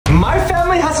My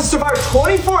family has to survive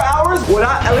 24 hours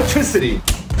without electricity.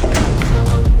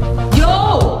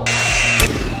 Yo!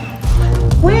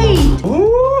 Wait!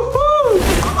 Woohoo!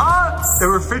 The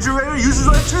refrigerator uses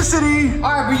electricity.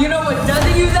 Alright, but you know what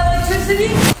doesn't use electricity?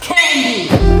 Candy!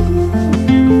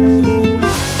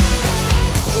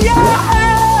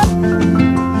 Yeah!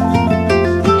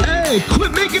 Hey,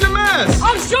 quit making a mess!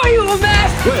 I'll show you a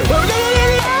mess! Wait, no!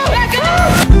 Back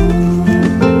up!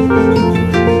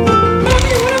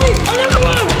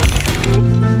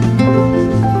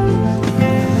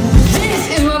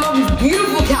 This is my mom's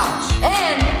beautiful couch.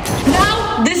 And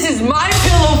now this is my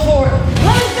pillow fort.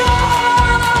 Let's go!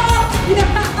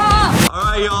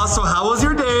 Alright, y'all, so how was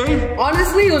your day?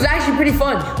 Honestly, it was actually pretty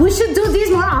fun. We should do these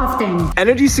more often.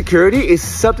 Energy security is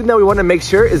something that we want to make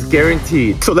sure is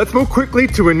guaranteed. So let's move quickly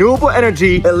to renewable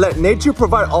energy and let nature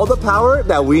provide all the power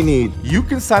that we need. You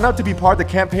can sign up to be part of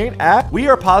the campaign at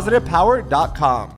wearepositivepower.com.